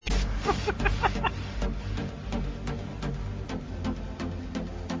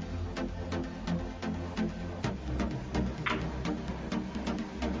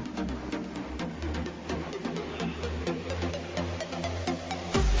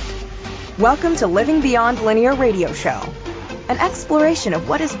Welcome to Living Beyond Linear Radio Show, an exploration of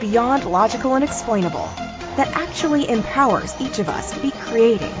what is beyond logical and explainable, that actually empowers each of us to be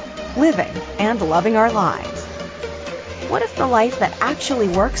creating, living, and loving our lives. What if the life that actually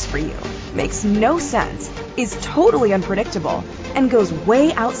works for you makes no sense, is totally unpredictable, and goes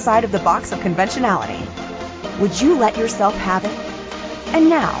way outside of the box of conventionality? Would you let yourself have it? And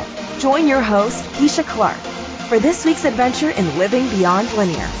now, join your host, Keisha Clark, for this week's adventure in Living Beyond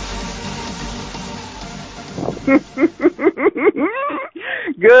Linear.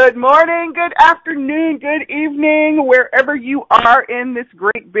 Good morning, good afternoon, good evening, wherever you are in this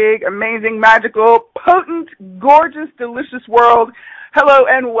great, big, amazing, magical, potent, gorgeous, delicious world. Hello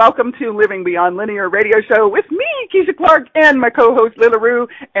and welcome to Living Beyond Linear Radio Show with me, Keisha Clark, and my co-host, Lila Rue,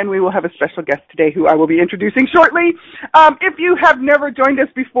 and we will have a special guest today who I will be introducing shortly. If you have never joined us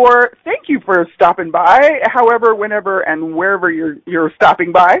before, thank you for stopping by, however, whenever, and wherever you're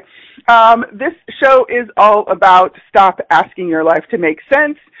stopping by. This show is all about stop asking your life to make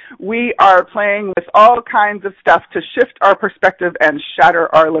sense. We are playing with all kinds of stuff to shift our perspective and shatter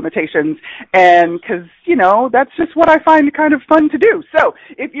our limitations. And because, that's just what I find kind of fun to do. So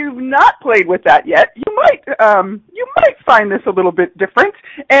if you've not played with that yet, you might find this a little bit different.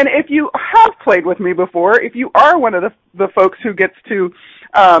 And if you have played with me before, if you are one of the folks who gets to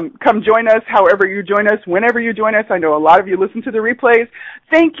come join us, however you join us, whenever you join us. I know a lot of you listen to the replays.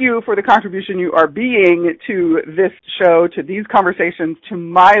 Thank you for the contribution you are being to this show, to these conversations, to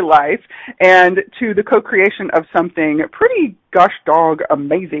my life, and to the co-creation of something pretty gosh dog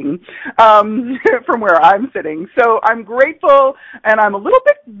amazing from where I'm sitting. So I'm grateful, and I'm a little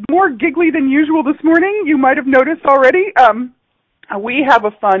bit more giggly than usual this morning. You might have noticed already. We have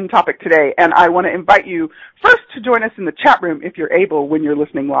a fun topic today, and I want to invite you first to join us in the chat room if you're able when you're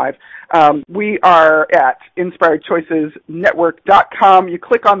listening live. We are at InspiredChoicesNetwork.com. You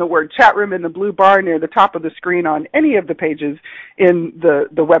click on the word chat room in the blue bar near the top of the screen on any of the pages in the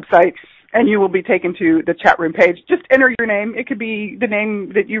website, and you will be taken to the chat room page. Just enter your name. It could be the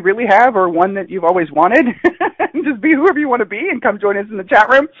name that you really have or one that you've always wanted. Just be whoever you want to be and come join us in the chat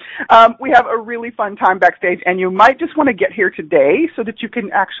room. We have a really fun time backstage, and you might just want to get here today so that you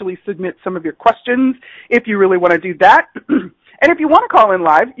can actually submit some of your questions if you really want to do that. And if you want to call in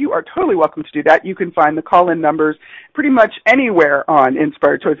live, you are totally welcome to do that. You can find the call-in numbers pretty much anywhere on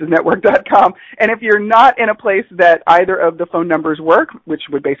InspiredChoicesNetwork.com. And if you're not in a place that either of the phone numbers work, which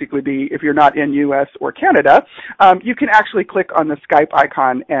would basically be if you're not in U.S. or Canada, you can actually click on the Skype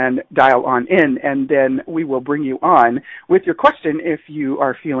icon and dial on in, and then we will bring you on with your question if you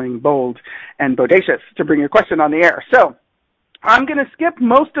are feeling bold and bodacious to bring your question on the air. So I'm going to skip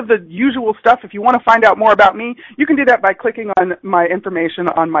most of the usual stuff. If you want to find out more about me, you can do that by clicking on my information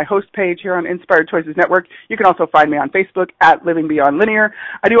on my host page here on Inspired Choices Network. You can also find me on Facebook at Living Beyond Linear.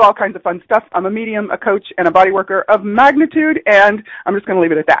 I do all kinds of fun stuff. I'm a medium, a coach, and a body worker of magnitude, and I'm just going to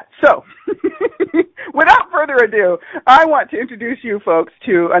leave it at that. So, without further ado, I want to introduce you folks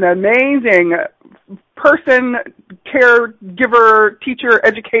to an amazing person, caregiver, teacher,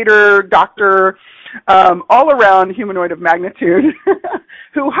 educator, doctor, all-around humanoid of magnitude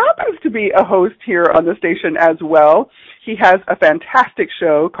who happens to be a host here on the station as well. He has a fantastic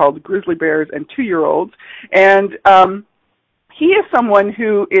show called Grizzly Bears and Two-Year-Olds, and he is someone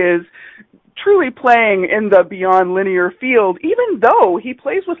who is truly playing in the beyond linear field, even though he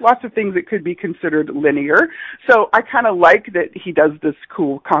plays with lots of things that could be considered linear. So I kind of like that he does this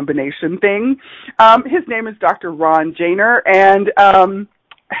cool combination thing. His name is Dr. Ron Jayner, and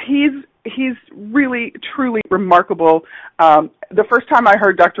he's really, truly remarkable. The first time I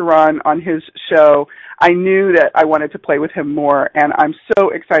heard Dr. Ron on his show, I knew that I wanted to play with him more, and I'm so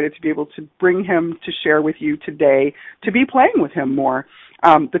excited to be able to bring him to share with you today, to be playing with him more.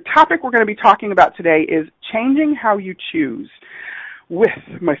 The topic we're going to be talking about today is changing how you choose, with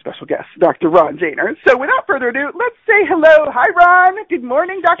my special guest, Dr. Ron Jayner. So without further ado, let's say hello. Hi, Ron. Good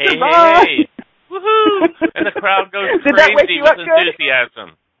morning, Dr. Ron. Hey. Woohoo! And the crowd goes Did that wake crazy you with up good?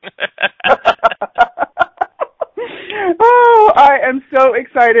 enthusiasm. Oh, I am so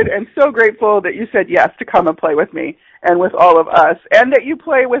excited and so grateful that you said yes to come and play with me and with all of us, and that you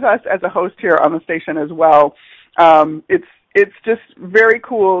play with us as a host here on the station as well. It's just very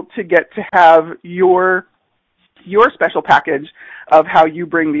cool to get to have your special package of how you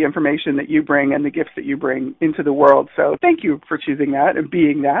bring the information that you bring and the gifts that you bring into the world. So thank you for choosing that and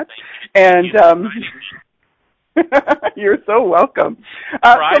being that. And You're so welcome. So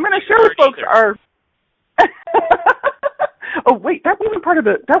I'm going to share with folks our... Oh, wait, that wasn't part of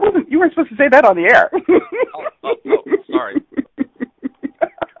the... That wasn't... You weren't supposed to say that on the air. Sorry.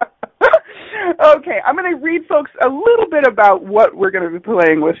 Okay, I'm going to read folks a little bit about what we're going to be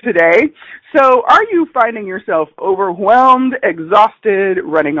playing with today. So, are you finding yourself overwhelmed, exhausted,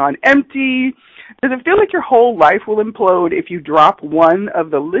 running on empty? Does it feel like your whole life will implode if you drop one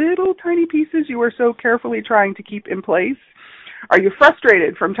of the little tiny pieces you are so carefully trying to keep in place? Are you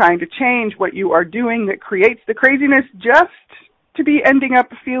frustrated from trying to change what you are doing that creates the craziness just to be ending up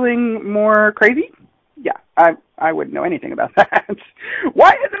feeling more crazy? Yeah, I wouldn't know anything about that. Why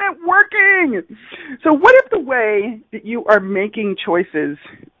isn't it working? So what if the way that you are making choices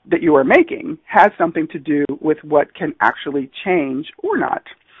that you are making has something to do with what can actually change or not,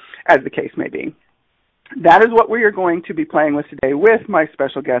 as the case may be? That is what we are going to be playing with today with my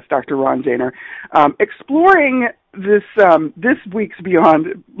special guest, Dr. Ron Jayner, exploring this week's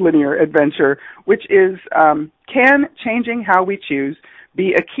Beyond Linear adventure, which is, can changing how we choose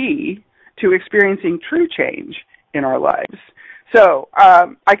be a key to experiencing true change in our lives? So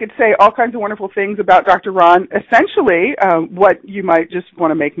I could say all kinds of wonderful things about Dr. Ron. Essentially, what you might just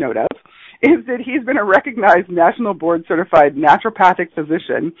want to make note of is that he's been a recognized national board-certified naturopathic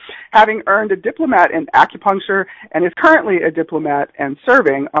physician, having earned a diplomat in acupuncture, and is currently a diplomat and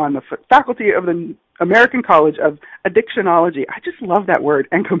serving on the faculty of the American College of Addictionology. I just love that word,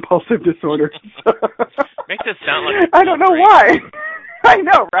 and compulsive disorders. Makes it sound like I don't know why. I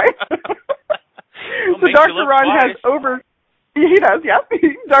know, right? So Dr. Ron has over... He does, yeah.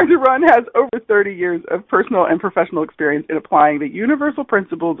 Dr. Ron has over 30 years of personal and professional experience in applying the universal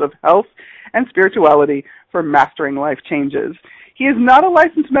principles of health and spirituality for mastering life changes. He is not a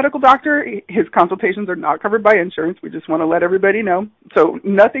licensed medical doctor. His consultations are not covered by insurance. We just want to let everybody know. So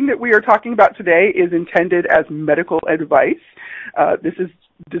nothing that we are talking about today is intended as medical advice. This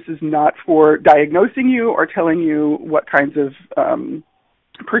is not for diagnosing you or telling you what kinds of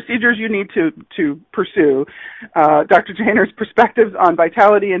procedures you need to pursue. Dr. Jayner's perspectives on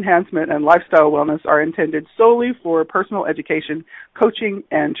vitality enhancement and lifestyle wellness are intended solely for personal education, coaching,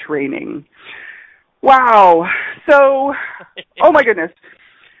 and training. Wow. So, oh my goodness.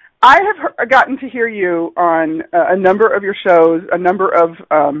 I have gotten to hear you on a number of your shows, a number of,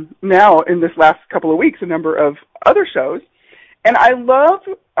 now in this last couple of weeks, a number of other shows. And I love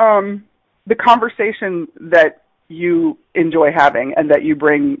the conversation that you enjoy having and that you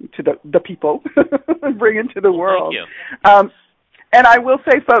bring to the people, bring into the world. Thank you. And I will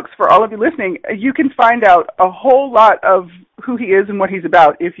say, folks, for all of you listening, you can find out a whole lot of who he is and what he's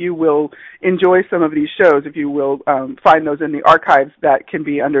about if you will enjoy some of these shows, if you will find those in the archives that can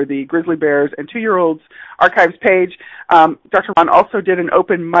be under the Grizzly Bears and 2-year-olds archives page. Dr. Ron also did an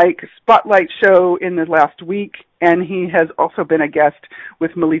open mic spotlight show in the last week, and he has also been a guest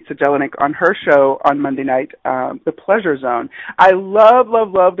with Milica Jelenic on her show on Monday night, The Pleasure Zone. I love,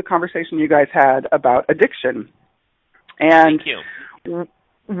 love, love the conversation you guys had about addiction. And Thank you.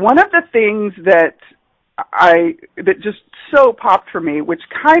 One of the things that just so popped for me, which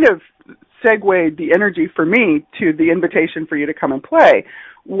kind of segued the energy for me to the invitation for you to come and play,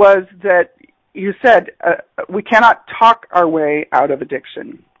 was that you said we cannot talk our way out of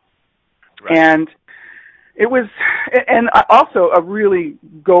addiction. Right. And it was, and also a really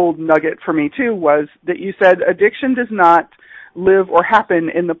gold nugget for me too was that you said addiction does not live or happen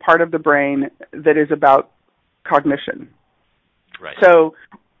in the part of the brain that is about cognition. Right. So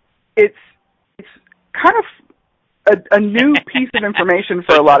it's kind of a new piece of information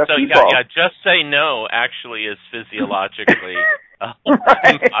for a lot of people. Yeah, just say no actually is physiologically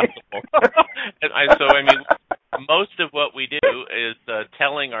impossible. I mean, most of what we do is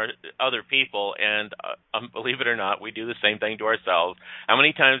telling our other people, and believe it or not, we do the same thing to ourselves. How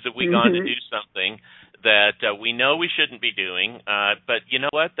many times have we gone to do something that we know we shouldn't be doing, but you know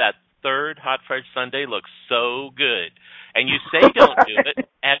what? That third hot fudge sundae looks so good. And you say don't do it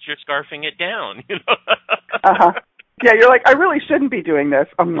as you're scarfing it down, you know. Yeah, you're like, I really shouldn't be doing this.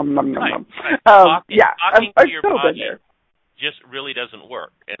 Right. Talking to your body just really doesn't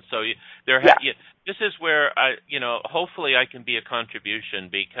work. And so this is where hopefully I can be a contribution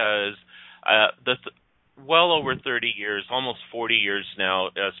because well over 30 years, almost 40 years now,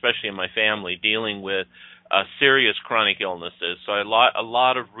 especially in my family, dealing with serious chronic illnesses. So a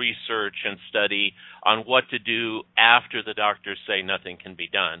lot of research and study on what to do after the doctors say nothing can be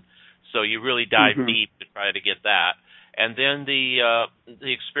done. So you really dive deep to try to get that. And then the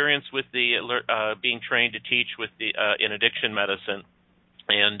experience with the being trained to teach with in addiction medicine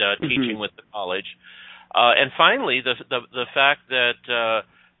and teaching with the college. And finally, the fact that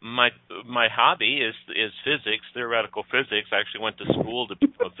my hobby is physics, theoretical physics. I actually went to school to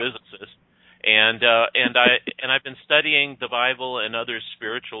become a physicist, and I've been studying the Bible and other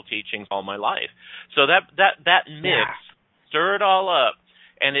spiritual teachings all my life. So that mix, stir it all up,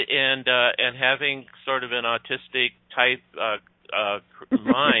 and having sort of an autistic type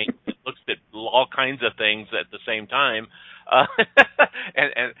mind that looks at all kinds of things at the same time.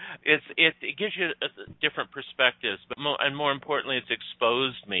 And it gives you different perspectives, but more importantly, it's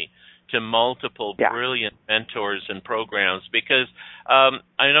exposed me to multiple brilliant mentors and programs. Because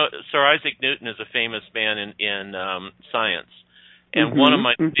I know Sir Isaac Newton is a famous man in science, and one of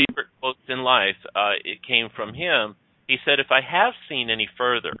my favorite quotes in life, it came from him. He said, "If I have seen any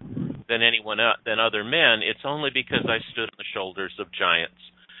further than anyone than other men, it's only because I stood on the shoulders of giants."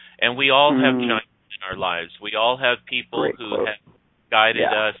 And we all have giants in our lives. We all have people who have guided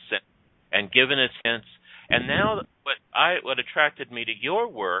us and given us hints. And now what attracted me to your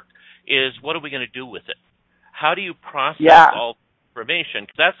work is, what are we going to do with it? How do you process all information?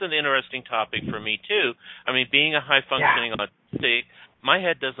 'Cause that's an interesting topic for me too. I mean, being a high-functioning autistic, my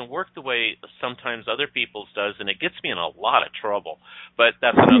head doesn't work the way sometimes other people's does, and it gets me in a lot of trouble. But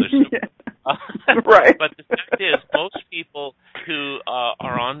that's another story. Right. But the fact is, most people who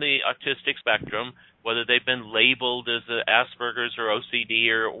are on the autistic spectrum, whether they've been labeled as Asperger's or OCD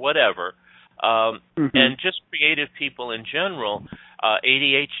or whatever, and just creative people in general,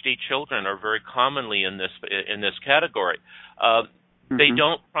 ADHD children are very commonly in this category. They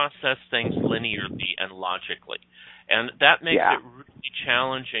don't process things linearly and logically. And that makes it really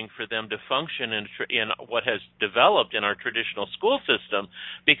challenging for them to function in what has developed in our traditional school system,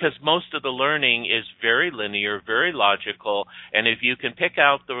 because most of the learning is very linear, very logical, and if you can pick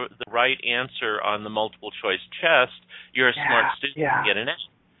out the right answer on the multiple choice test, you're a smart student to get an A.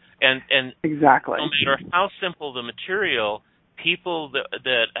 And exactly. No matter how simple the material, people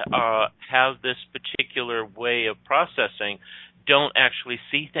that have this particular way of processing don't actually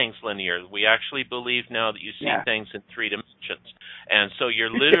see things linear. We actually believe now that you see things in 3 dimensions. And so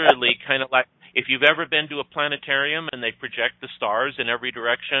you're literally kind of like, if you've ever been to a planetarium and they project the stars in every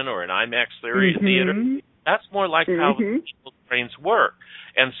direction, or an IMAX theater, that's more like how people's brains work.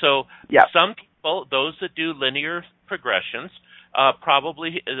 And so some people, those that do linear progressions,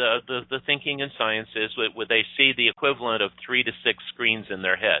 probably the thinking in science is would they see the equivalent of 3 to 6 screens in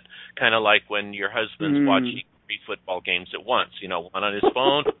their head, kind of like when your husband's watching 3 football games at once, one on his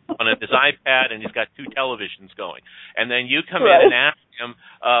phone, one on his iPad, and he's got 2 televisions going. And then you come in and ask him,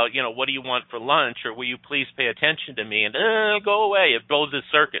 what do you want for lunch, or will you please pay attention to me? And go away. It blows his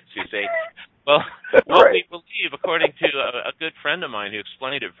circuits, you see. Well, what we believe, according to a good friend of mine who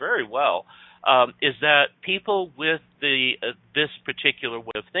explained it very well, is that people with this particular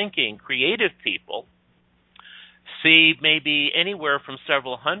way of thinking, creative people, see maybe anywhere from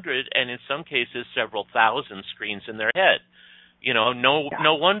several hundred, and in some cases several thousand screens in their head.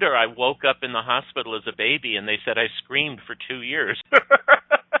 No wonder I woke up in the hospital as a baby and they said I screamed for 2 years.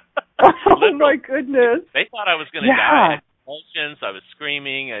 Oh my goodness! They thought I was going to die. I had convulsions. I was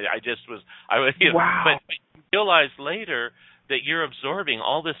screaming. But you realize later that you're absorbing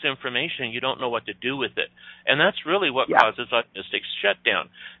all this information, you don't know what to do with it, and that's really what causes autistic shutdown.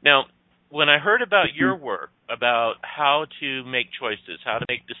 Now, when I heard about your work, about how to make choices, how to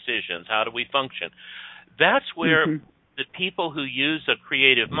make decisions, how do we function, that's where the people who use a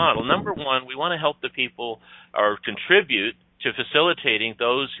creative model, number one, we want to help the people or contribute to facilitating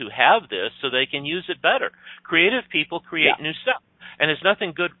those who have this so they can use it better. Creative people create new stuff, and there's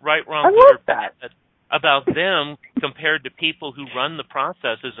nothing good, right, wrong, good, or bad about them compared to people who run the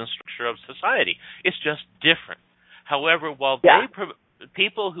processes and structure of society. It's just different. However, while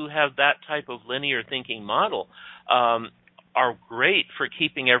people who have that type of linear thinking model are great for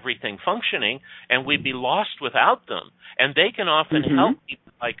keeping everything functioning, and we'd be lost without them. And they can often help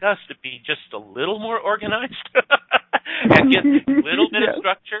people like us to be just a little more organized and get a little bit of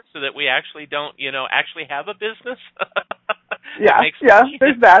structure so that we actually don't, actually have a business.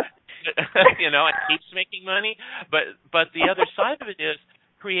 There's that. It keeps making money. But the other side of it is,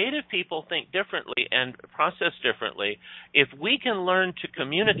 creative people think differently and process differently. If we can learn to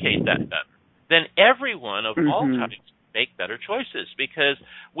communicate that better, then everyone of all types make better choices, because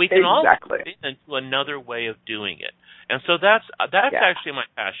we can all fit into another way of doing it. And so that's actually my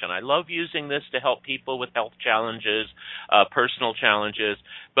passion. I love using this to help people with health challenges, personal challenges,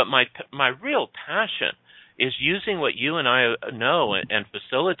 but my real passion is using what you and I know and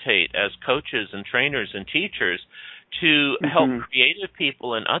facilitate as coaches and trainers and teachers to help creative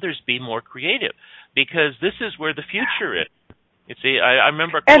people and others be more creative, because this is where the future is. You see, I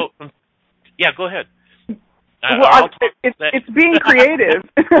remember a quote from... Yeah, go ahead. It's being creative.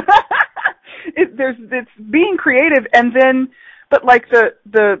 It's being creative, and then, but like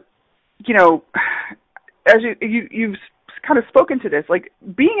the you know, as you've kind of spoken to this, like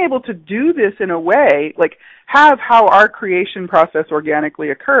being able to do this in a way, like have how our creation process organically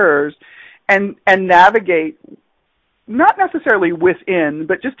occurs, and navigate, not necessarily within,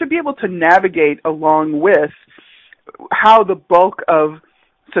 but just to be able to navigate along with how the bulk of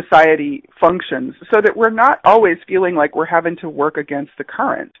society functions, so that we're not always feeling like we're having to work against the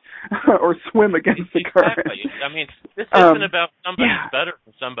current or swim against the current. Exactly. I mean, this isn't about somebody's better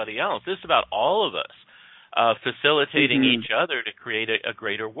than somebody else. This is about all of us facilitating each other to create a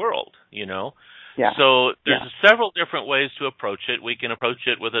greater world, you know? Yeah. So there's several different ways to approach it. We can approach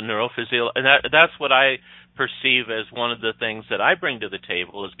it with a neurophysiological, and that's what I perceive as one of the things that I bring to the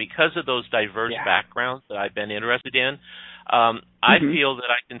table, is because of those diverse backgrounds that I've been interested in. I feel that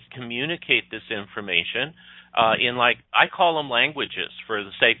I can communicate this information in, like, I call them languages for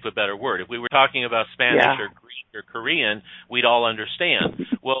the sake of a better word. If we were talking about Spanish or Greek or Korean, we'd all understand.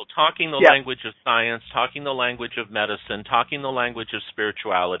 Well, talking the language of science, talking the language of medicine, talking the language of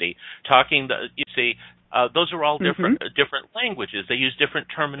spirituality, those are all different languages. They use different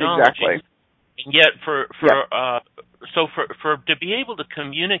terminology. Exactly. And yet, to be able to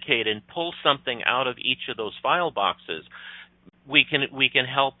communicate and pull something out of each of those file boxes, we can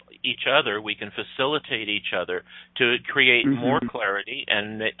help each other. We can facilitate each other to create more clarity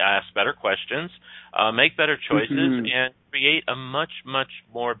and ask better questions, make better choices, and create a much, much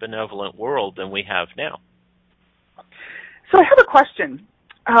more benevolent world than we have now. So I have a question.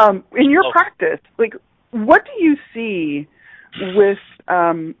 In your practice, like, what do you see with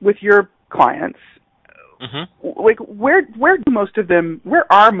your clients? Like, where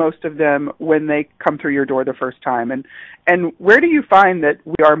are most of them when they come through your door the first time, and where do you find that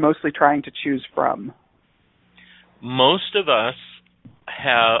we are mostly trying to choose from? Most of us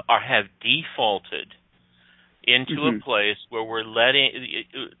have defaulted into a place where we're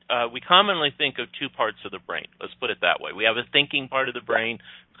we commonly think of two parts of the brain. Let's put it that way. We have a thinking part of the brain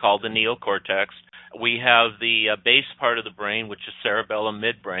called the neocortex. We have the base part of the brain, which is cerebellum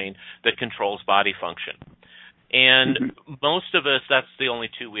midbrain, that controls body function. And most of us, that's the only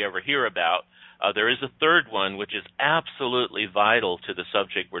two we ever hear about. There is a third one, which is absolutely vital to the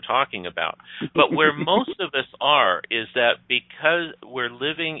subject we're talking about. But where most of us are is that because we're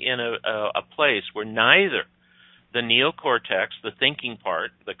living in a place where neither the neocortex, the thinking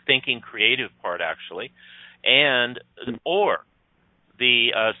part, the thinking creative part actually, or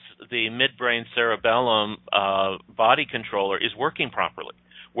the midbrain cerebellum body controller is working properly.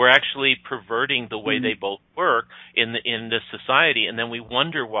 We're actually perverting the way they both work in this society, and then we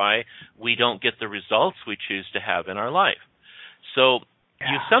wonder why we don't get the results we choose to have in our life. So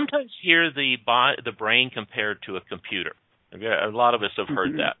you sometimes hear the brain compared to a computer. A lot of us have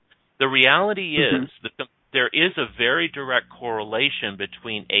heard that. The reality is that there is a very direct correlation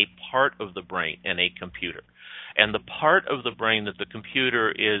between a part of the brain and a computer. And the part of the brain that the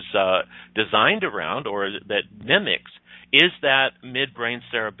computer is designed around, or that mimics, is that midbrain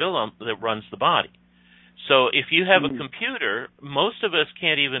cerebellum that runs the body. So if you have a computer, most of us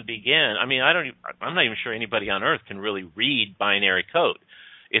can't even begin. I mean, I'm not even sure anybody on Earth can really read binary code.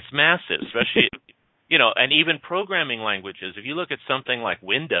 It's massive, especially, and even programming languages. If you look at something like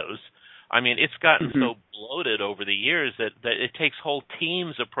Windows, I mean, it's gotten so bloated over the years that it takes whole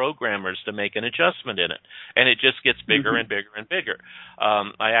teams of programmers to make an adjustment in it. And it just gets bigger and bigger and bigger.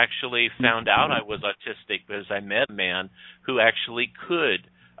 I actually found out I was autistic because I met a man who actually could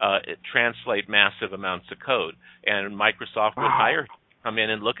translate massive amounts of code. And Microsoft would hire him to come in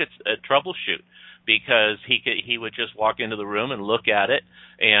and look at troubleshoot, because he would just walk into the room and look at it,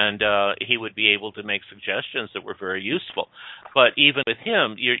 and he would be able to make suggestions that were very useful. But even with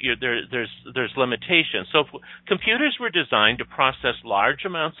him, there's limitations. So computers were designed to process large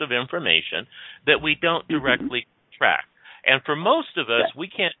amounts of information that we don't directly track. And for most of us,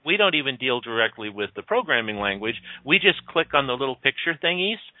 we don't even deal directly with the programming language. We just click on the little picture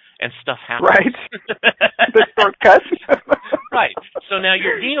thingies and stuff happens. Right. The shortcuts. Right. So now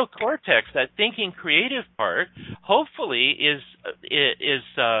your neocortex, that thinking creative part, hopefully is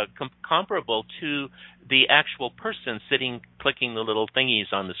comparable to the actual person clicking the little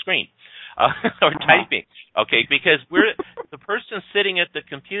thingies on the screen or typing. Okay, because the person sitting at the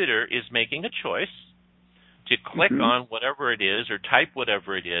computer is making a choice to click on whatever it is or type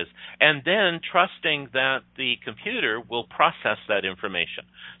whatever it is, and then trusting that the computer will process that information.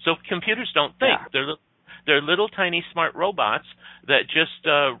 So computers don't think. They're little tiny smart robots that just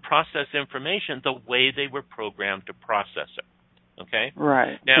process information the way they were programmed to process it. Okay?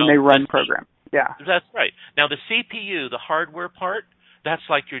 Right. Now, and they run programs. Yeah. That's right. Now, the CPU, the hardware part, that's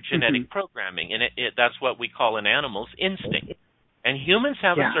like your genetic programming, and that's what we call in animals instinct. And humans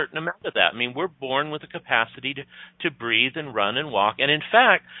have a certain amount of that. I mean, we're born with the capacity to breathe and run and walk. And in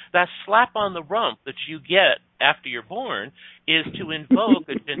fact, that slap on the rump that you get after you're born is to invoke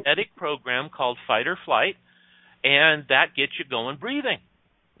a genetic program called fight or flight, and that gets you going breathing.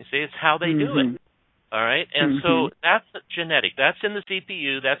 You see, it's how they do it. All right? And so that's genetic. That's in the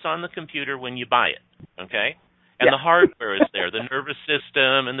CPU. That's on the computer when you buy it. Okay? And the hardware is there, the nervous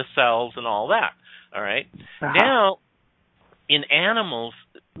system and the cells and all that. All right? Now, in animals,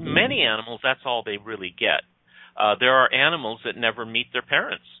 many animals, that's all they really get. There are animals that never meet their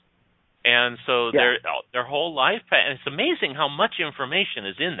parents. And so their whole life, and it's amazing how much information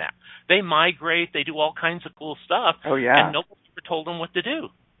is in that. They migrate, they do all kinds of cool stuff, and nobody ever told them what to do.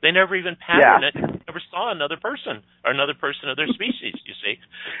 They never even patterned it, never saw another person or another person of their species, you see.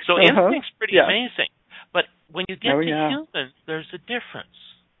 So instinct's pretty amazing. But when you get to humans, there's a difference.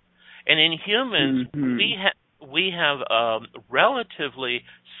 And in humans, we have a relatively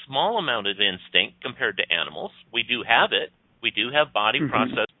small amount of instinct compared to animals. We do have it. We do have body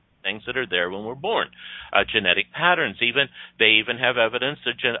process things that are there when we're born. Genetic patterns, they even have evidence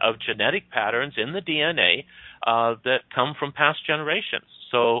of genetic patterns in the DNA that come from past generations.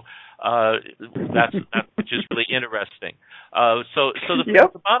 So that's which is really interesting. So the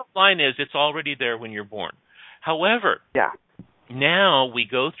bottom line is it's already there when you're born. However, now we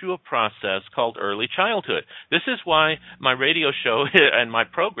go through a process called early childhood. This is why my radio show and my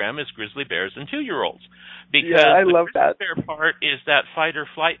program is Grizzly Bears and 2-year-olds. Because I love the grizzly bear part is that fight or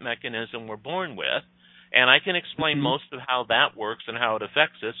flight mechanism we're born with, and I can explain most of how that works and how it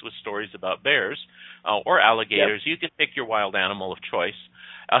affects us with stories about bears or alligators. You can pick your wild animal of choice.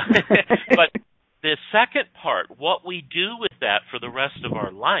 But the second part, what we do with that for the rest of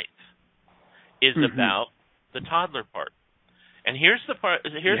our life, is about the toddler part. And here's the part.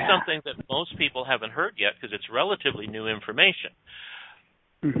 Here's something that most people haven't heard yet because it's relatively new information.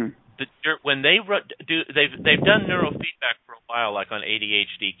 When they've done neurofeedback for a while, like on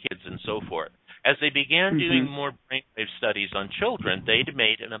ADHD kids and so forth. As they began doing more brainwave studies on children, they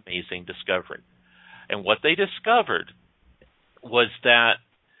made an amazing discovery. And what they discovered was that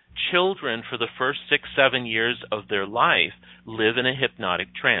children, for the first 6-7 years of their life, live in a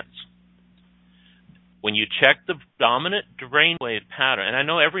hypnotic trance. When you check the dominant brainwave pattern, and I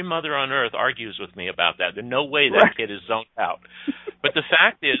know every mother on earth argues with me about that. There's no way that kid is zoned out. But the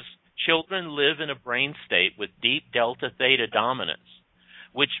fact is, children live in a brain state with deep delta theta dominance,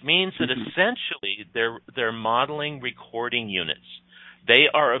 which means that essentially they're modeling recording units. They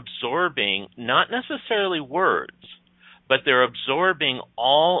are absorbing not necessarily words, but they're absorbing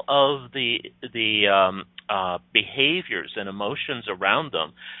all of the behaviors and emotions around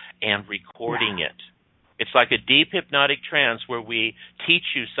them and recording it. It's like a deep hypnotic trance where we teach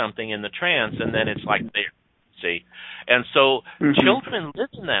you something in the trance, and then it's like there, see? And so children live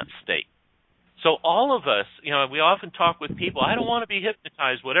in that state. So all of us, we often talk with people, I don't want to be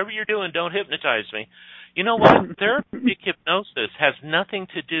hypnotized. Whatever you're doing, don't hypnotize me. You know what? Therapeutic hypnosis has nothing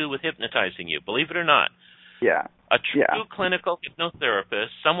to do with hypnotizing you, believe it or not. A true clinical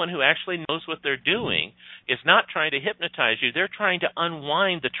hypnotherapist, someone who actually knows what they're doing, is not trying to hypnotize you. They're trying to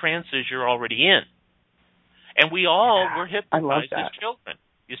unwind the trances you're already in. And we all were hypnotized as children,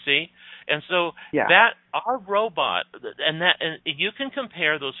 you see? And so that our robot, and you can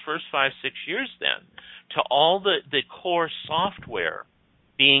compare those first 5-6 years then to all the core software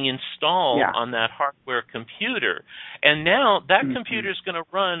being installed on that hardware computer. And now that computer is going to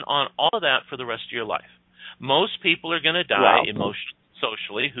run on all of that for the rest of your life. Most people are going to die emotionally,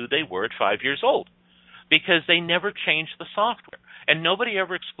 socially, who they were at 5 years old because they never changed the software. And nobody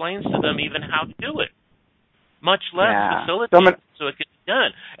ever explains to them even how to do it, much less facilitate so it can be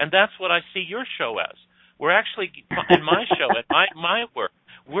done. And that's what I see your show as. We're actually, in my show, at my work,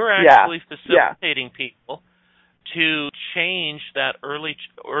 we're actually facilitating people to change that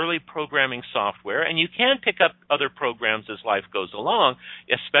early programming software. And you can pick up other programs as life goes along,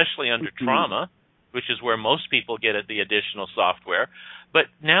 especially under trauma, which is where most people get at the additional software. But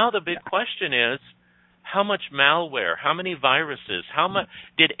now the big question is, how much malware, how many viruses,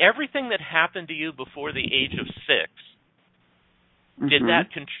 did everything that happened to you before the age of 6, did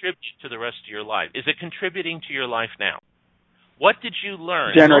that contribute to the rest of your life? Is it contributing to your life now? What did you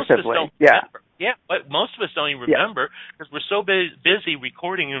learn? Generatively, but most of us don't even remember because we're so busy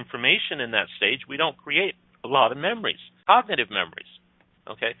recording information in that stage, we don't create a lot of memories, cognitive memories.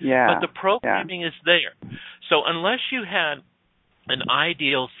 Okay? But the programming is there. So unless you had an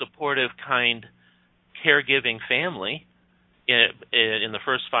ideal, supportive, kind, caregiving family, in the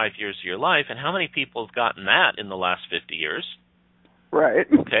first 5 years of your life, and how many people have gotten that in the last 50 years? Right.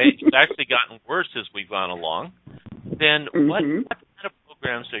 Okay, it's actually gotten worse as we've gone along. Then what kind of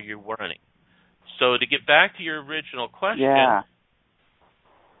programs are you running? So to get back to your original question,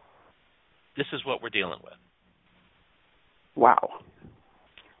 this is what we're dealing with. Wow.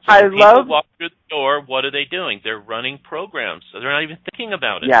 So when people walk through the door, what are they doing? They're running programs. So they're not even thinking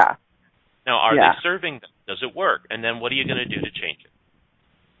about it. Yeah. Now, are they serving them? Does it work? And then what are you going to do to change it?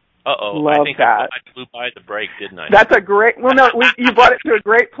 Uh-oh. Love I think that. I flew by the break, didn't I? That's a great, you brought it to a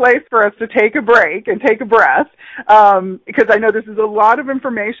great place for us to take a break and take a breath, because I know this is a lot of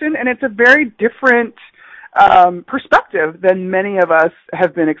information, and it's a very different perspective than many of us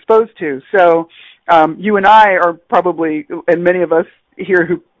have been exposed to. So you and I are probably, and many of us here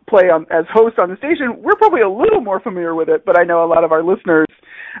who play as hosts on the station, we're probably a little more familiar with it, but I know a lot of our listeners,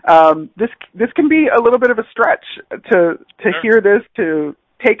 this can be a little bit of a stretch to hear this, to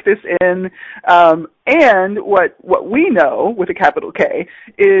take this in, and what we know with a capital K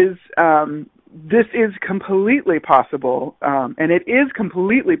is this is completely possible, and it is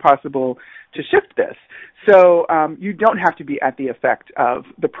completely possible to shift this. So you don't have to be at the effect of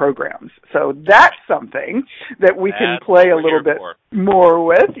the programs. So that's something that we can play a little bit more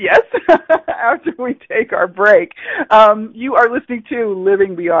with, yes, after we take our break. You are listening to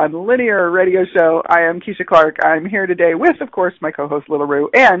Living Beyond Linear Radio Show. I am Keisha Clark. I'm here today with, of course, my co-host Lila Rue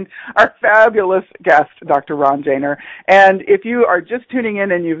and our fabulous guest, Dr. Ron Jayner. And if you are just tuning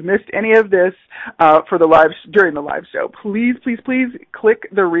in and you've missed any of this during the live show, please click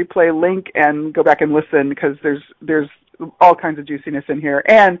the replay link and go back and listen, because there's all kinds of juiciness in here.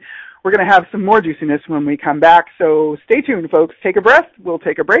 And we're going to have some more juiciness when we come back. So stay tuned, folks. Take a breath. We'll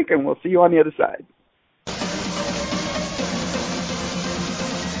take a break, and we'll see you on the other side.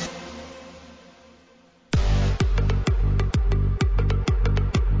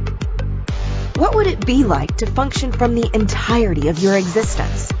 What would it be like to function from the entirety of your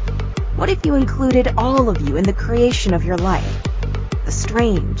existence? What if you included all of you in the creation of your life? The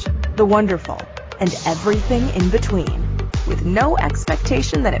strange, the wonderful, and everything in between, with no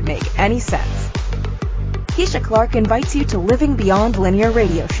expectation that it make any sense. Keisha Clark invites you to Living Beyond Linear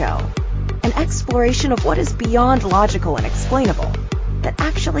Radio Show, an exploration of what is beyond logical and explainable, that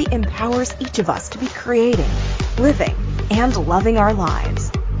actually empowers each of us to be creating, living, and loving our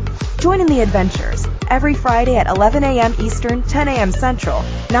lives. Join in the adventures every Friday at 11 a.m. Eastern, 10 a.m. Central,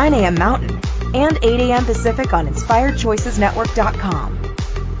 9 a.m. Mountain, and 8 a.m. Pacific on InspiredChoicesNetwork.com.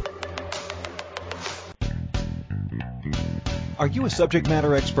 Are you a subject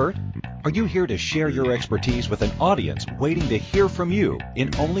matter expert? Are you here to share your expertise with an audience waiting to hear from you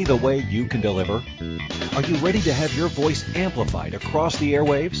in only the way you can deliver? Are you ready to have your voice amplified across the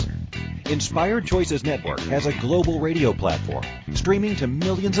airwaves? Inspired Choices Network has a global radio platform streaming to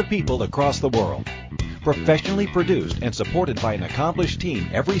millions of people across the world. Professionally produced and supported by an accomplished team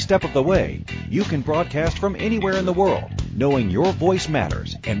every step of the way, you can broadcast from anywhere in the world, knowing your voice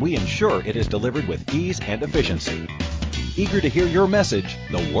matters, and we ensure it is delivered with ease and efficiency. Eager to hear your message,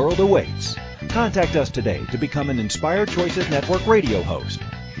 the world awaits. Contact us today to become an Inspired Choices Network radio host.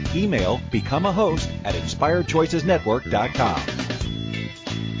 Email becomeahost@inspiredchoicesnetwork.com.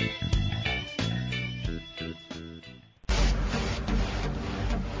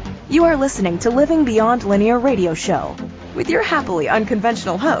 You are listening to Living Beyond Linear Radio Show with your happily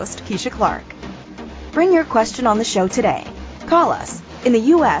unconventional host, Keisha Clark. Bring your question on the show today. Call us in the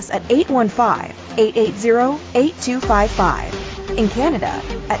U.S. at 815-880-8255. In Canada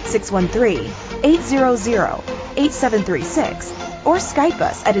at 613-800-8736. Or Skype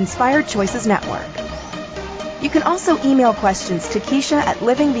us at Inspired Choices Network. You can also email questions to Keisha at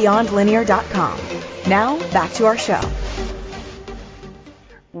livingbeyondlinear.com. Now, back to our show.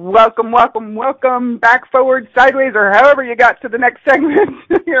 Welcome back, forward, sideways, or however you got to the next segment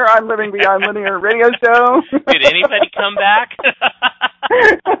here on Living Beyond Linear Radio Show. Did anybody come back?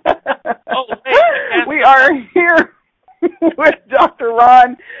 We are here with Dr.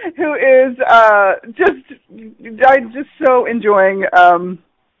 Ron, who is I'm just so enjoying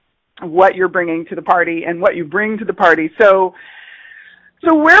what you're bringing to the party and what you bring to the party. So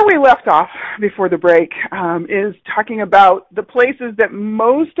where we left off before the break is talking about the places that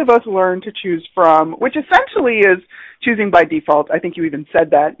most of us learn to choose from, which essentially is choosing by default. I think you even said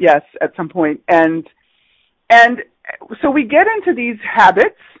that, yes, at some point. And so we get into these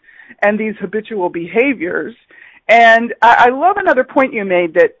habits and these habitual behaviors. And I love another point you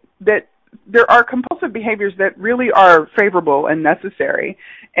made that there are compulsive behaviors that really are favorable and necessary.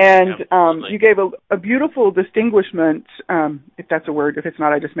 And you gave a beautiful distinguishment, if that's a word. If it's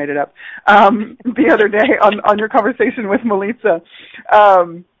not, I just made it up, the other day on your conversation with Melissa,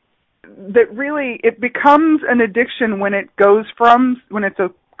 that really it becomes an addiction when it's a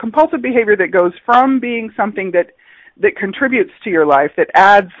compulsive behavior that goes from being something that contributes to your life, that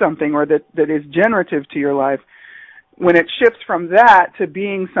adds something, or that is generative to your life, when it shifts from that to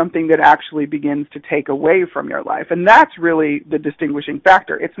being something that actually begins to take away from your life. And that's really the distinguishing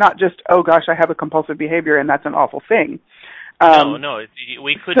factor. It's not just, oh gosh, I have a compulsive behavior and that's an awful thing. No,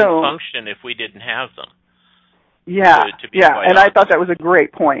 we couldn't function if we didn't have them. Yeah, and I thought that was a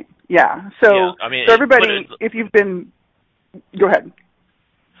great point. Yeah, so everybody, if you've been, go ahead.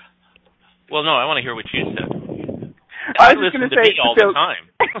 Well, no, I want to hear what you said. I was just going to say all the time.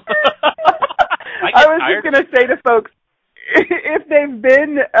 I was just going to say to folks, if they've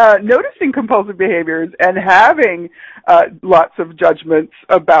been noticing compulsive behaviors and having lots of judgments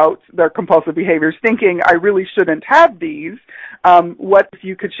about their compulsive behaviors, thinking, I really shouldn't have these, what if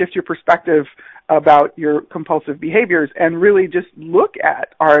you could shift your perspective about your compulsive behaviors and really just look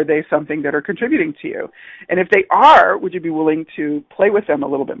at, are they something that are contributing to you? And if they are, would you be willing to play with them a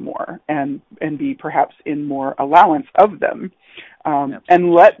little bit more and be perhaps in more allowance of them?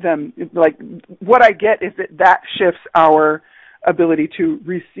 And let them, like, what I get is that shifts our ability to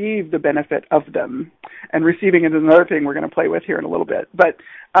receive the benefit of them. And receiving is another thing we're going to play with here in a little bit. But,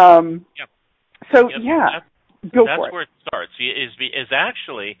 go for it. That's where it starts, is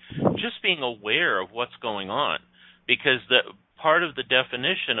actually just being aware of what's going on. Because part of the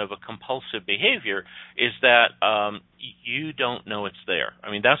definition of a compulsive behavior is that you don't know it's there. I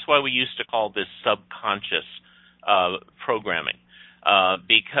mean, that's why we used to call this subconscious programming.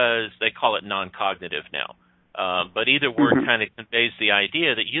 Because they call it non-cognitive now. But either word kind of conveys the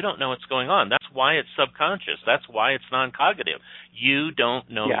idea that you don't know what's going on. That's why it's subconscious. That's why it's non-cognitive. You don't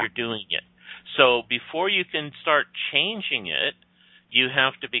know you're doing it. So before you can start changing it, you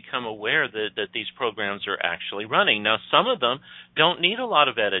have to become aware that these programs are actually running. Now, some of them don't need a lot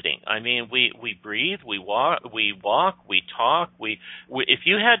of editing. I mean, we breathe, we walk, we talk. If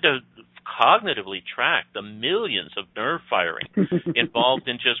you had to cognitively track the millions of nerve firing involved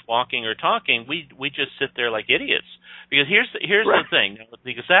in just walking or talking, we just sit there like idiots. Because here's the thing: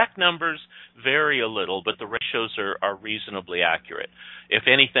 the exact numbers vary a little, but the ratios are reasonably accurate. If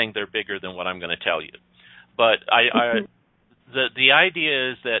anything, they're bigger than what I'm going to tell you. But the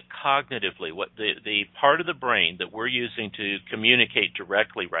idea is that cognitively, what the part of the brain that we're using to communicate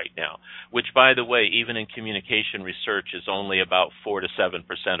directly right now, which, by the way, even in communication research is only about 4 to 7%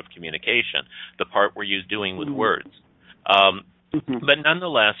 of communication, the part we're doing with words. But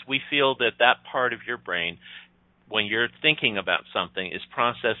nonetheless, we feel that part of your brain, when you're thinking about something, is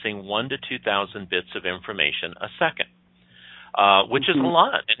processing 1,000 to 2,000 bits of information a second, which is a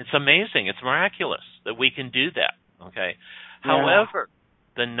lot, and it's amazing. It's miraculous that we can do that. Okay. However,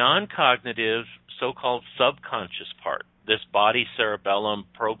 the non-cognitive, so-called subconscious part, this body cerebellum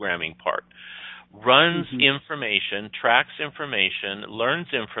programming part, runs information, tracks information,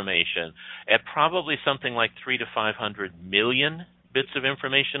 learns information at probably something like 300 to 500 million bits of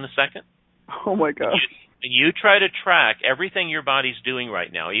information a second. Oh my gosh! You try to track everything your body's doing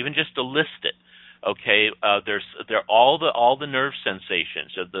right now, even just to list it. Okay, there all the nerve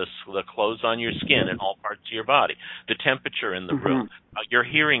sensations, the clothes on your skin in all parts of your body, the temperature in the room, you're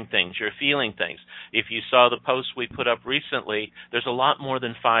hearing things, you're feeling things. If you saw the post we put up recently, there's a lot more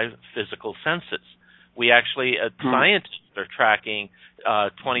than 5 physical senses. We actually, scientists are tracking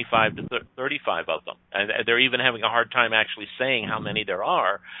 25 to 35 of them, and they're even having a hard time actually saying how many there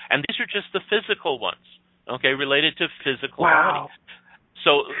are. And these are just the physical ones, okay, related to physical body.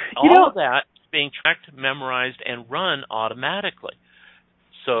 So all of that being tracked, memorized, and run automatically.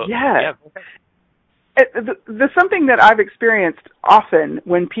 So There's something that I've experienced often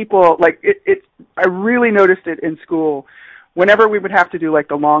when people, like, I really noticed it in school. Whenever we would have to do, like,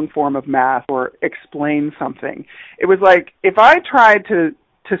 the long form of math or explain something, it was like, if I tried to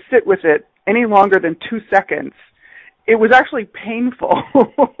sit with it any longer than 2 seconds, it was actually painful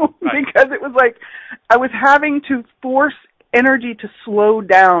because it was like I was having to force energy to slow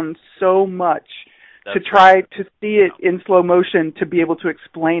down so much to try to see it in slow motion to be able to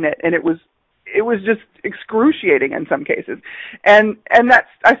explain it, and it was just excruciating in some cases, and that's,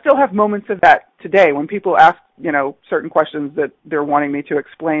 I still have moments of that today when people ask certain questions that they're wanting me to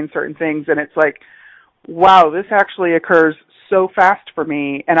explain certain things, and it's like, wow, this actually occurs so fast for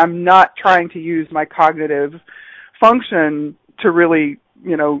me, and I'm not trying to use my cognitive function to really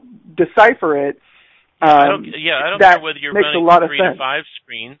decipher it. I don't care whether you're running 3 to 5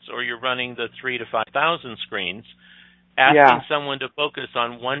 screens or you're running the 3 to 5,000 screens. Asking someone to focus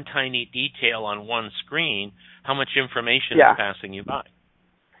on one tiny detail on one screen, how much information is passing you by?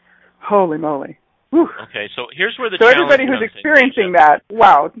 Holy moly. Whew. Okay, so here's where the challenge comes in. So everybody who's experiencing that,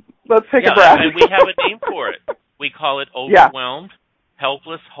 wow, let's take a breath. And we have a name for it. We call it overwhelmed,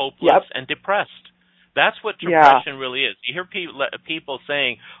 helpless, hopeless, and depressed. That's what depression really is. You hear people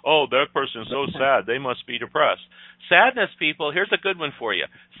saying, oh, that person's so sad, they must be depressed. Sadness, people, here's a good one for you.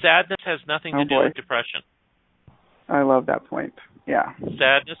 Sadness has nothing to do with depression. I love that point. Yeah.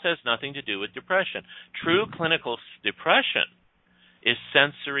 Sadness has nothing to do with depression. True clinical depression is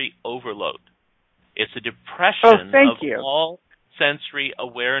sensory overload. It's a depression of all sensory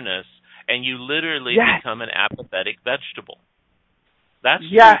awareness, and you literally become an apathetic vegetable. That's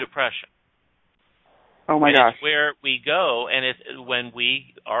true depression. Oh my gosh. It's where we go, and it's when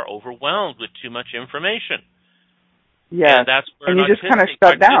we are overwhelmed with too much information. Yeah, and that's where you just kind of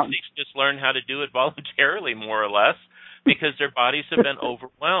shut down. Just learn how to do it voluntarily, more or less, because their bodies have been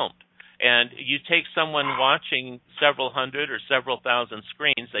overwhelmed. And you take someone watching several hundred or several thousand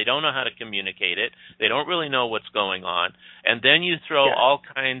screens, they don't know how to communicate it, they don't really know what's going on, and then you throw all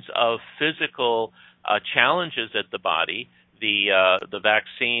kinds of physical challenges at the body, the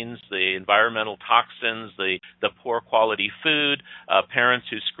vaccines, the environmental toxins, the poor quality food, parents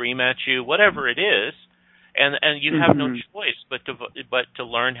who scream at you, whatever it is. And you have no choice but to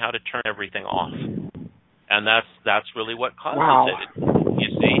learn how to turn everything off, and that's really what causes it. You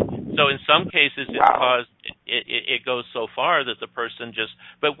see, so in some cases it's caused. It goes so far that the person just.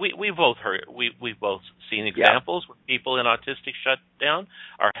 But we both heard. We've both seen examples where people in autistic shutdown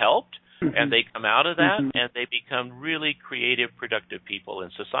are helped, and they come out of that and they become really creative, productive people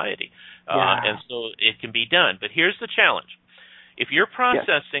in society. And so it can be done. But here's the challenge: if you're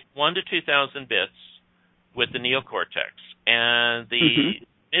processing 1,000 to 2,000 bits with the neocortex, and the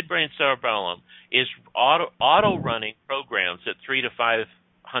midbrain cerebellum is auto-running programs at 300 to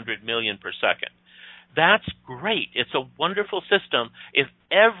 500 million per second. That's great. It's a wonderful system if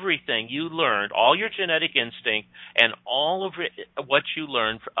everything you learned, all your genetic instinct, and all of what you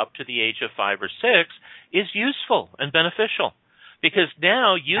learned up to the age of 5 or 6 is useful and beneficial. Because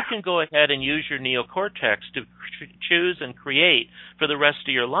now you can go ahead and use your neocortex to choose and create for the rest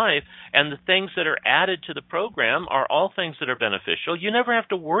of your life, and the things that are added to the program are all things that are beneficial. You never have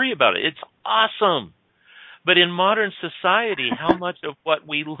to worry about it. It's awesome. But in modern society, how much of what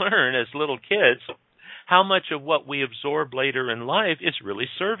we learn as little kids, how much of what we absorb later in life is really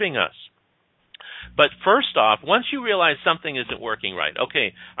serving us? But first off, once you realize something isn't working right,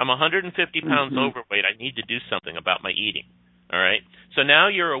 okay, I'm 150 pounds overweight, I need to do something about my eating. All right. So now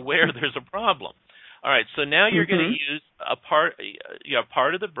you're aware there's a problem. All right. So now you're going to use a part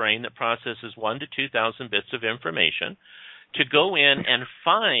of the brain that processes 1,000 to 2,000 bits of information to go in and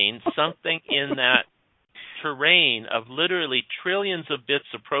find something in that terrain of literally trillions of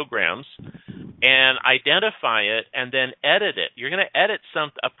bits of programs and identify it and then edit it. You're going to edit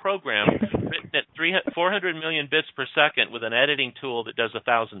a program written at 400 million bits per second with an editing tool that does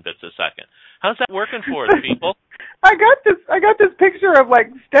 1,000 bits a second. How's that working for us, people? I got this picture of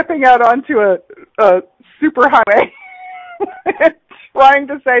like stepping out onto a superhighway trying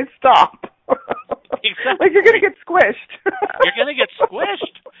to say stop. Exactly. Like you're going to get squished. You're going to get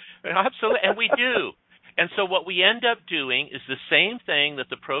squished. Absolutely. And we do. And so what we end up doing is the same thing that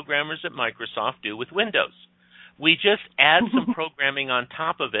the programmers at Microsoft do with Windows. We just add some programming on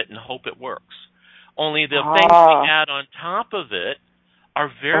top of it and hope it works. Only the things we add on top of it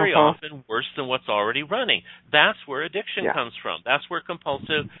are very often worse than what's already running. That's where addiction comes from. That's where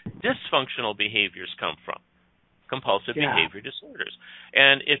compulsive dysfunctional behaviors come from, compulsive behavior disorders.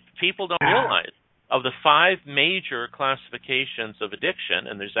 And if people don't realize, of the 5 major classifications of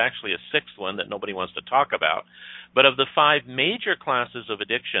addiction, and there's actually a 6th one that nobody wants to talk about, but of the 5 major classes of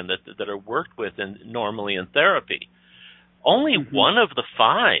addiction that are worked with normally in therapy, only one of the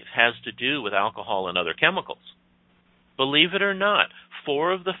 5 has to do with alcohol and other chemicals. Believe it or not,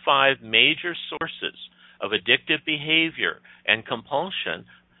 4 of the 5 major sources of addictive behavior and compulsion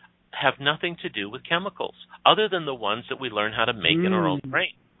have nothing to do with chemicals, other than the ones that we learn how to make in our own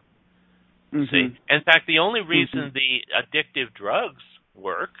brain. See? In fact, the only reason the addictive drugs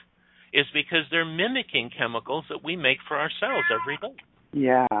work is because they're mimicking chemicals that we make for ourselves every day.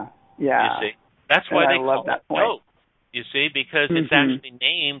 Yeah. You see? That's why they call it dope. You see, because it's actually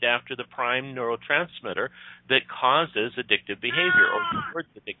named after the prime neurotransmitter that causes addictive behavior or towards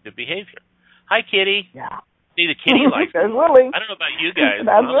addictive behavior. Hi, Kitty. Yeah. See, the kitty likes it. Lily. I don't know about you guys.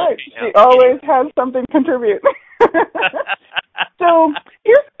 That's right. She always has something to contribute. So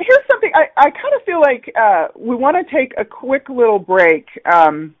here's something. I kind of feel like we want to take a quick little break.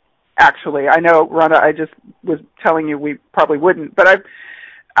 Actually, I know, Rhonda, I just was telling you we probably wouldn't, but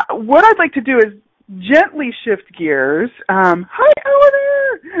what I'd like to do is gently shift gears. Hi,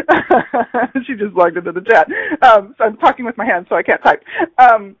 Eleanor! She just logged into the chat. So I'm talking with my hands, so I can't type.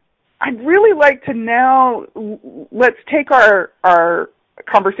 I'd really like to now, let's take our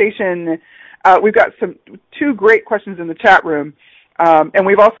conversation. We've got two great questions in the chat room, and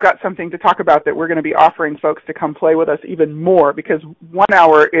we've also got something to talk about that we're going to be offering folks to come play with us even more, because 1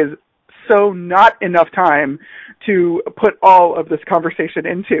 hour is so not enough time to put all of this conversation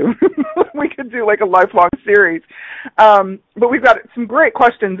into. We could do like a lifelong series. But we've got some great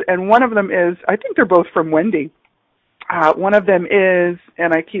questions, and one of them is, I think they're both from Wendy. One of them is,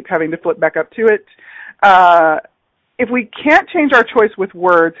 and I keep having to flip back up to it, if we can't change our choice with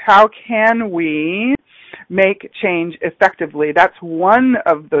words, how can we make change effectively? That's one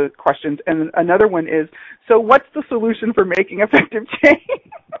of the questions. And another one is, so what's the solution for making effective change?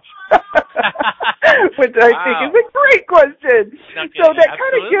 Which I think is a great question. So that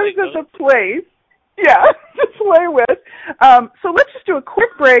kind of gives us a place, to play with. So let's just do a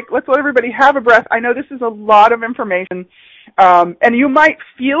quick break. Let's let everybody have a breath. I know this is a lot of information, and you might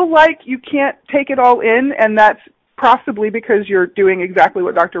feel like you can't take it all in, and that's possibly because you're doing exactly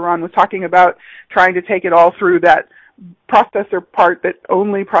what Dr. Ron was talking about, trying to take it all through that processor part that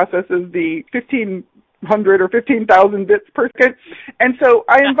only processes the 1,500 or 15,000 bits per second. And so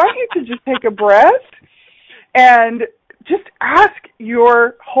I invite you to just take a breath and just ask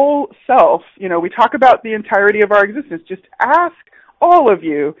your whole self. You know, we talk about the entirety of our existence. Just ask all of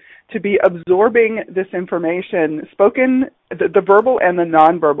you to be absorbing this information, spoken, the verbal and the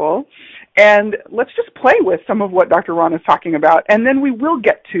nonverbal, and let's just play with some of what Dr. Ron is talking about, and then we will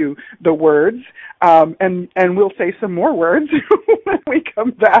get to the words, and we'll say some more words when we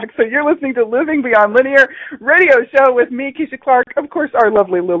come back. So you're listening to Living Beyond Linear radio show with me, Keisha Clark, of course, our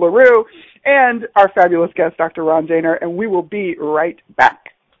lovely LuLaRue, and our fabulous guest, Dr. Ron Jayner, and we will be right back.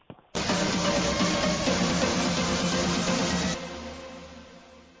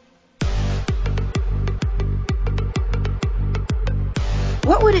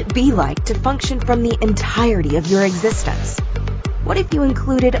 What would it be like to function from the entirety of your existence? What if you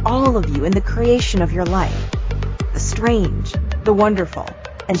included all of you in the creation of your life? The strange, the wonderful,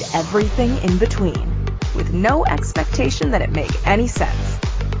 and everything in between, with no expectation that it make any sense.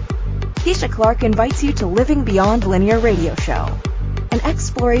 Keisha Clark invites you to Living Beyond Linear radio show, an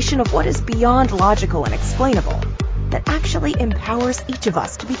exploration of what is beyond logical and explainable, that actually empowers each of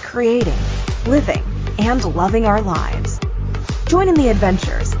us to be creating, living, and loving our lives. Join in the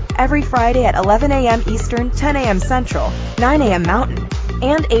adventures every Friday at 11 a.m. Eastern, 10 a.m. Central, 9 a.m. Mountain,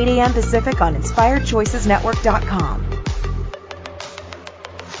 and 8 a.m. Pacific on InspiredChoicesNetwork.com.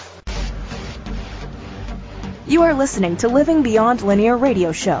 You are listening to Living Beyond Linear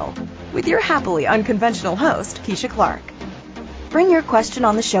radio show with your happily unconventional host, Keisha Clark. Bring your question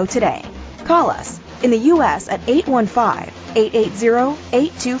on the show today. Call us in the U.S. at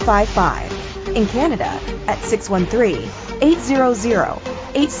 815-880-8255. In Canada at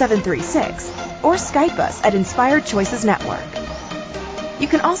 613-800-8736, or Skype us at Inspired Choices Network. You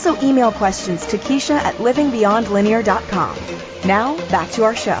can also email questions to Keisha at livingbeyondlinear.com. Now, back to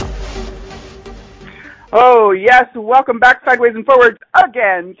our show. Oh, yes. Welcome back, sideways and forwards,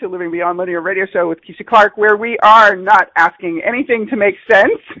 again to Living Beyond Linear radio show with Keisha Clark, where we are not asking anything to make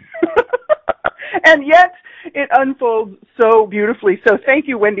sense. And yet, it unfolds so beautifully. So thank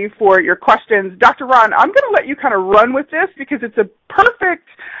you, Wendy, for your questions. Dr. Ron, I'm going to let you kind of run with this because it's a perfect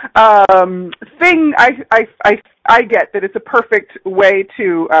thing. I get that it's a perfect way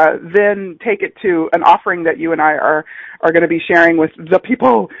to then take it to an offering that you and I are going to be sharing with the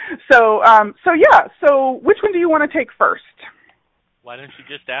people. So which one do you want to take first? Why don't you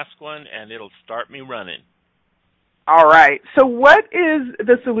just ask one and it'll start me running. All right. So what is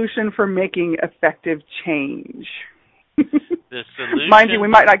the solution for making effective change? The solution... Mind you, we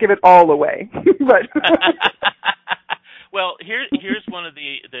might not give it all away. But well, here's one of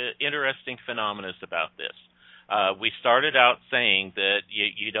the interesting phenomena about this. We started out saying that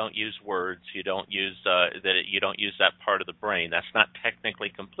you don't use words, you don't use that part of the brain. That's not technically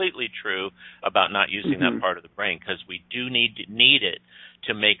completely true about not using that part of the brain, because we do need it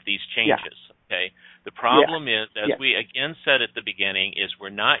to make these changes. Okay. The problem is, as we again said at the beginning, is we're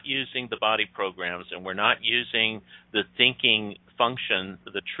not using the body programs and we're not using the thinking function,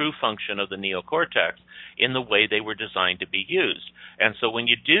 the true function of the neocortex in the way they were designed to be used. And so when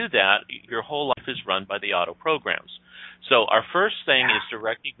you do that, your whole life is run by the auto programs. So our first thing is to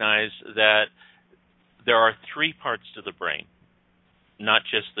recognize that there are three parts to the brain, not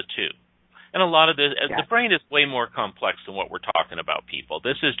just the two. And a lot of the brain is way more complex than what we're talking about, people.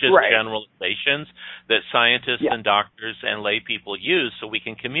 This is just generalizations that scientists and doctors and lay people use so we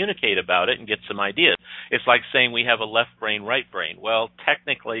can communicate about it and get some ideas. It's like saying we have a left brain, right brain. Well,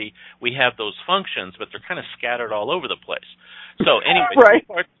 technically, we have those functions, but they're kind of scattered all over the place. So anyway, two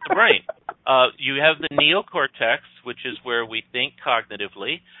parts of the brain. You have the neocortex, which is where we think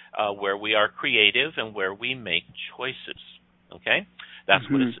cognitively, where we are creative, and where we make choices. Okay? That's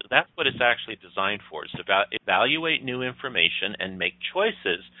what it's actually designed for, is to evaluate new information and make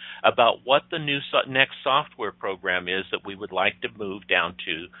choices about what the next software program is that we would like to move down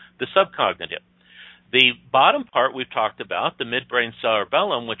to the subcognitive. The bottom part we've talked about, the midbrain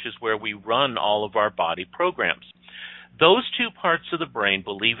cerebellum, which is where we run all of our body programs. Those two parts of the brain,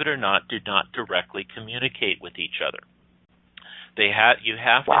 believe it or not, do not directly communicate with each other. You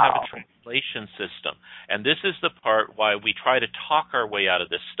have to have a translation system. And this is the part why we try to talk our way out of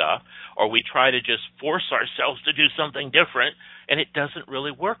this stuff, or we try to just force ourselves to do something different, and it doesn't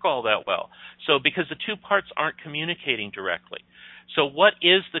really work all that well. So because the two parts aren't communicating directly. So what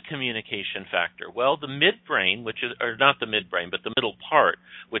is the communication factor? Well, the midbrain, or not the midbrain, but the middle part,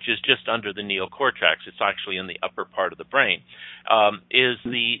 which is just under the neocortex, it's actually in the upper part of the brain, is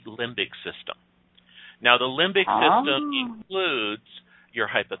the limbic system. Now, the limbic system includes your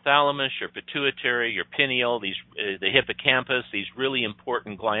hypothalamus, your pituitary, your pineal, the hippocampus, these really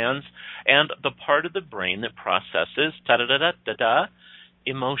important glands, and the part of the brain that processes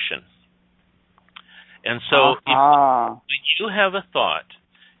emotion. And so when you have a thought,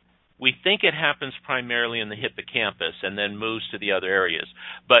 we think it happens primarily in the hippocampus and then moves to the other areas.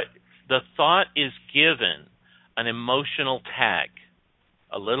 But the thought is given an emotional tag,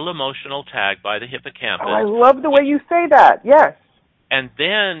 a little emotional tag by the hippocampus. Oh, I love the way you say that, yes. And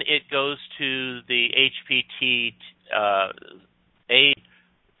then it goes to the HPT-A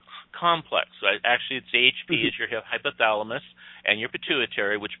complex. Actually, it's the HP is your hypothalamus and your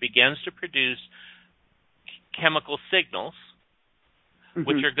pituitary, which begins to produce chemical signals,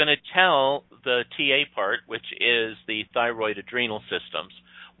 which are going to tell the TA part, which is the thyroid adrenal systems,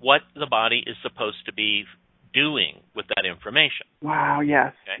 what the body is supposed to be doing with that information. Wow,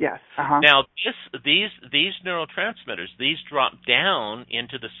 yes, yes. Now, these neurotransmitters, these drop down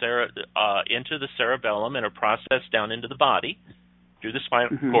into the cerebellum and are processed down into the body through the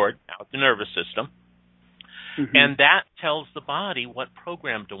spinal cord, out the nervous system. And that tells the body what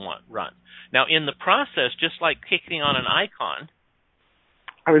program to run. Now, in the process, just like clicking on an icon,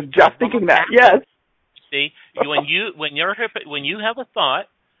 I was just thinking that. Yes. See, when you have a thought,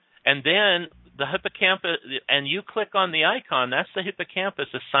 and then the hippocampus, and you click on the icon, that's the hippocampus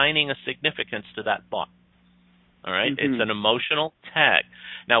assigning a significance to that thought. All right, it's an emotional tag.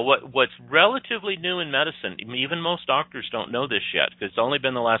 Now, what's relatively new in medicine, even most doctors don't know this yet, because it's only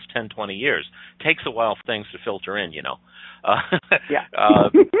been the last 10, 20 years. It takes a while for things to filter in, you know.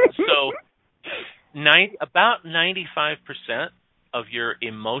 So about 95% of your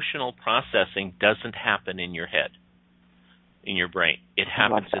emotional processing doesn't happen in your head, in your brain. It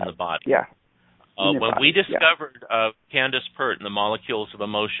happens in the body. Yeah. When we discovered Candace Pert and the molecules of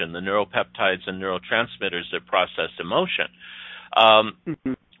emotion, the neuropeptides and neurotransmitters that process emotion,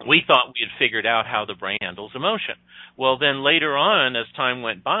 we thought we had figured out how the brain handles emotion. Well, then later on, as time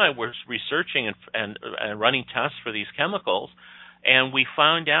went by, we're researching and running tests for these chemicals, and we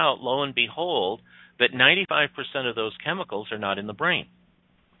found out, lo and behold, that 95% of those chemicals are not in the brain.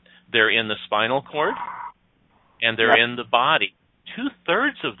 They're in the spinal cord, and they're in the body.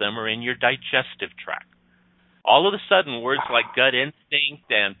 2/3 of them are in your digestive tract. All of a sudden, words like gut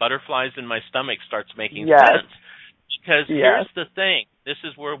instinct and butterflies in my stomach starts making sense. Because here's the thing. This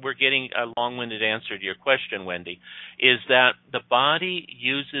is where we're getting a long-winded answer to your question, Wendy, is that the body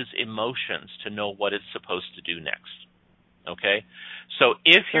uses emotions to know what it's supposed to do next. Okay? So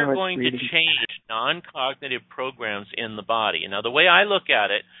if you're going to change non-cognitive programs in the body, now the way I look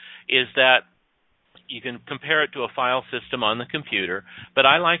at it is that you can compare it to a file system on the computer, but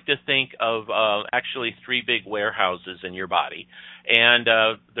I like to think of actually 3 big warehouses in your body. And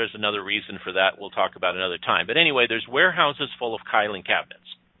there's another reason for that we'll talk about another time. But anyway, there's warehouses full of filing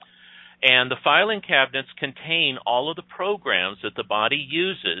cabinets. And the filing cabinets contain all of the programs that the body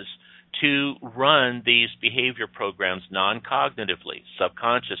uses to run these behavior programs non-cognitively,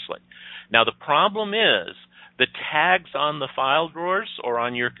 subconsciously. Now, the problem is the tags on the file drawers or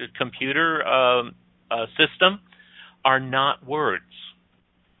on your computer system are not words.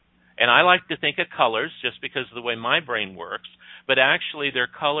 And I like to think of colors just because of the way my brain works, but actually they're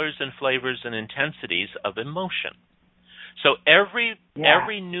colors and flavors and intensities of emotion. So every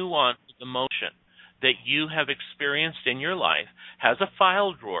nuance of emotion that you have experienced in your life has a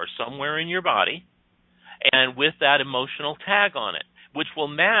file drawer somewhere in your body, and with that emotional tag on it, which will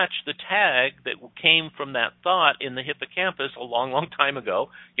match the tag that came from that thought in the hippocampus a long, long time ago,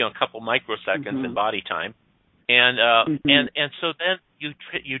 a couple microseconds in body time. And and so then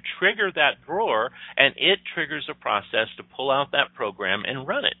you trigger that drawer, and it triggers a process to pull out that program and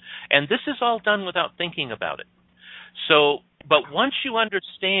run it. And this is all done without thinking about it. So, but once you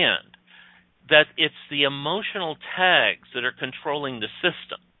understand that it's the emotional tags that are controlling the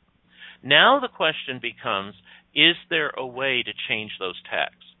system, now the question becomes, is there a way to change those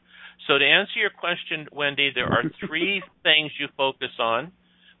tags? So to answer your question, Wendy, there are three things you focus on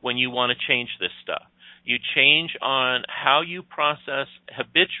when you want to change this stuff. You change on how you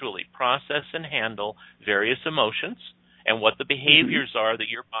habitually process and handle various emotions and what the behaviors are that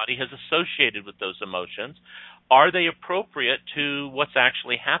your body has associated with those emotions. Are they appropriate to what's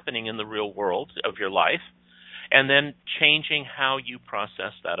actually happening in the real world of your life? And then changing how you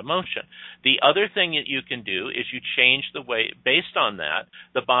process that emotion. The other thing that you can do is you change the way, based on that,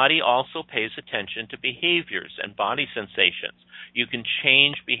 the body also pays attention to behaviors and body sensations. You can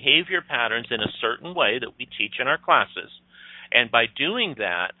change behavior patterns in a certain way that we teach in our classes. And by doing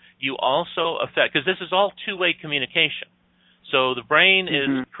that, you also affect, because this is all two-way communication. So the brain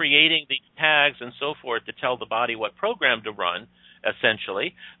is creating these tags and so forth to tell the body what program to run,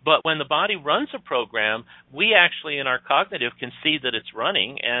 essentially. But when the body runs a program, we actually in our cognitive can see that it's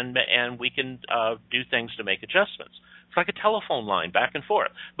running, and we can do things to make adjustments. It's like a telephone line back and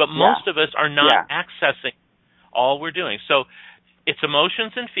forth. But most of us are not accessing all we're doing. So it's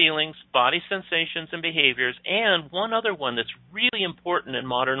emotions and feelings, body sensations and behaviors, and one other one that's really important in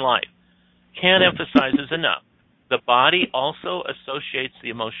modern life. Can't emphasize this enough. The body also associates the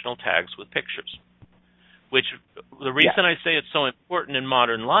emotional tags with pictures. Which the reason I say it's so important in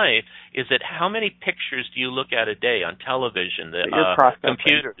modern life is that how many pictures do you look at a day on television,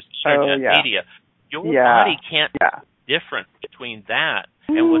 computers, internet, media? Your body can't tell the difference between that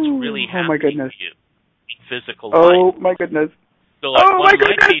and what's really happening to you in physical life. Oh, my goodness. So, like, my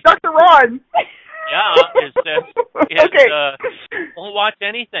goodness, Dr. Ron! Don't watch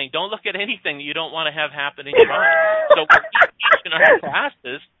anything. Don't look at anything that you don't want to have happen in your body. So what we teach in our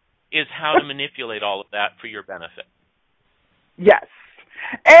classes is how to manipulate all of that for your benefit. Yes.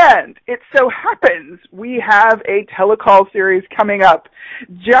 And it so happens we have a telecall series coming up.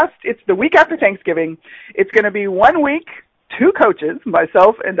 It's the week after Thanksgiving. It's going to be 1 week, 2 coaches,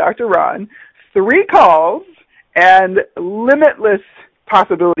 myself and Dr. Ron, 3 calls, and limitless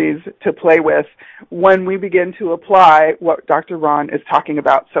possibilities to play with when we begin to apply what Dr. Ron is talking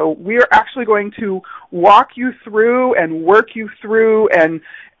about. So we are actually going to walk you through and work you through and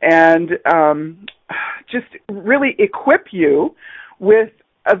just really equip you with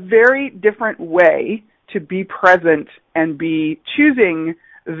a very different way to be present and be choosing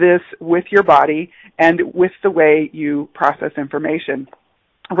this with your body and with the way you process information.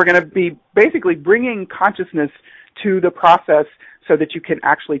 We're going to be basically bringing consciousness to the process so that you can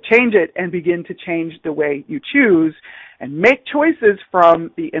actually change it and begin to change the way you choose and make choices from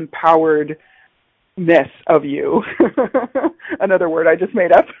the empoweredness of you. Another word I just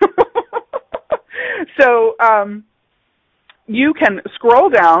made up. So you can scroll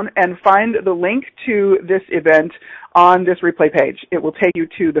down and find the link to this event on this replay page. It will take you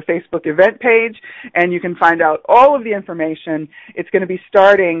to the Facebook event page, and you can find out all of the information. It's going to be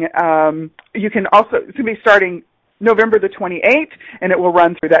starting, it's going to be starting November the 28th, and it will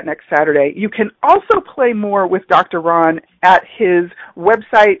run through that next Saturday. You can also play more with Dr. Ron at his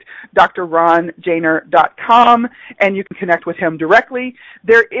website, drronjaner.com, and you can connect with him directly.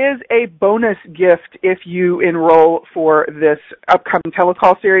 There is a bonus gift if you enroll for this upcoming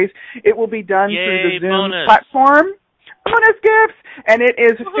telecall series. It will be done through the Zoom platform. Bonus gifts, and it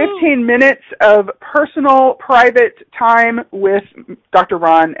is 15 minutes of personal, private time with Dr.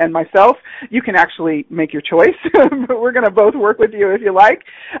 Ron and myself. You can actually make your choice, but we're going to both work with you if you like.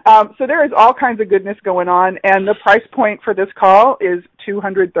 So there is all kinds of goodness going on, and the price point for this call is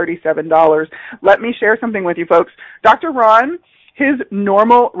 $237. Let me share something with you folks. Dr. Ron, his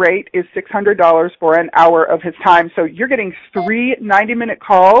normal rate is $600 for an hour of his time, so you're getting 3 90-minute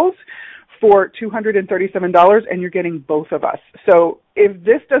calls for $237, and you're getting both of us. So if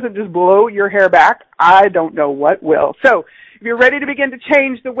this doesn't just blow your hair back, I don't know what will. So if you're ready to begin to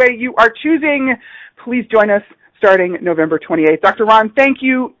change the way you are choosing, please join us starting November 28th. Dr. Ron, thank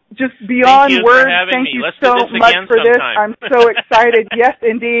you just beyond words. Thank you so much for this. I'm so excited. Yes,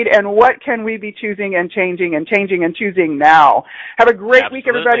 indeed. And what can we be choosing and changing and choosing now? Have a great week,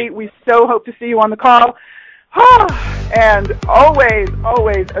 everybody. We so hope to see you on the call. And always,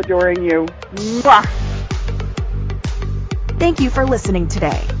 always adoring you. Mwah. Thank you for listening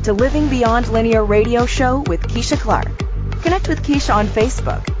today to Living Beyond Linear Radio Show with Keisha Clark. Connect with Keisha on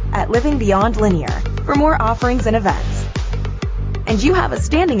Facebook at Living Beyond Linear for more offerings and events. And you have a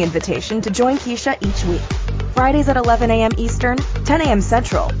standing invitation to join Keisha each week, Fridays at 11 a.m. Eastern, 10 a.m.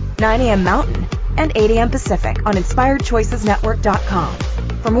 Central, 9 a.m. Mountain, and 8 a.m. Pacific on InspiredChoicesNetwork.com.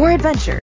 For more adventures,